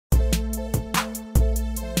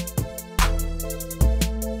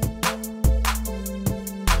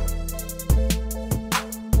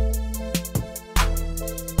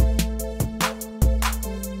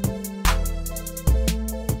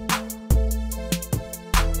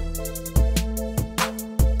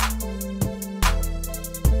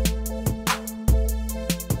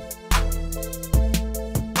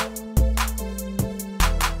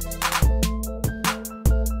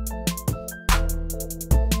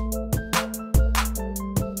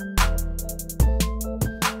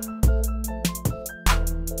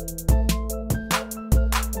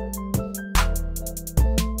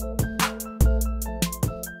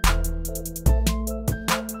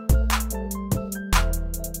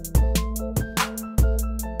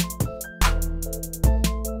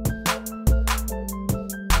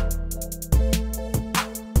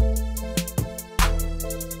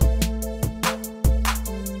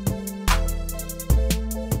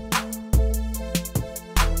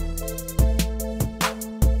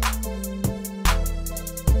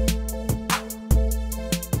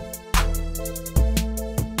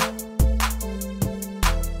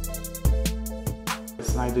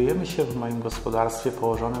Znajdujemy się w moim gospodarstwie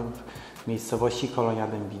położonym w miejscowości Kolonia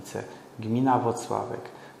Dębice, gmina Włocławek.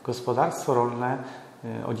 Gospodarstwo rolne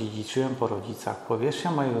odziedziczyłem po rodzicach.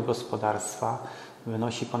 Powierzchnia mojego gospodarstwa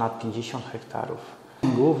wynosi ponad 50 hektarów.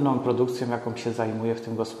 Główną produkcją, jaką się zajmuję w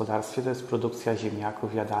tym gospodarstwie, to jest produkcja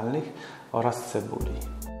ziemniaków jadalnych oraz cebuli.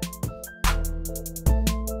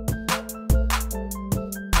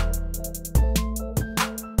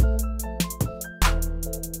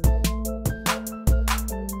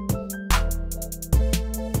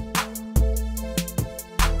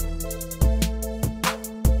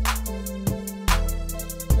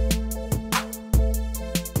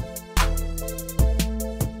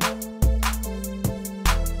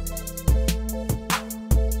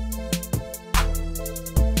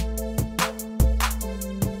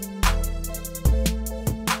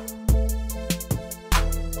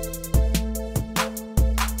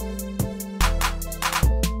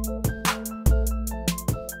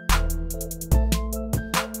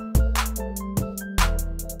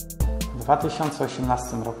 W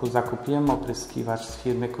 2018 roku zakupiłem opryskiwacz z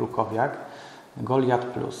firmy Krukowiak Goliat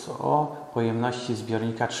Plus o pojemności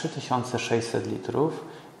zbiornika 3600 litrów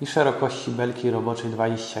i szerokości belki roboczej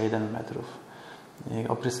 21 metrów.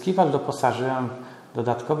 Opryskiwacz doposażyłem w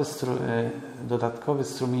dodatkowy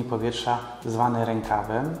strumień powietrza zwany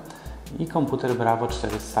rękawem i komputer Brawo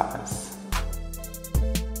 400S.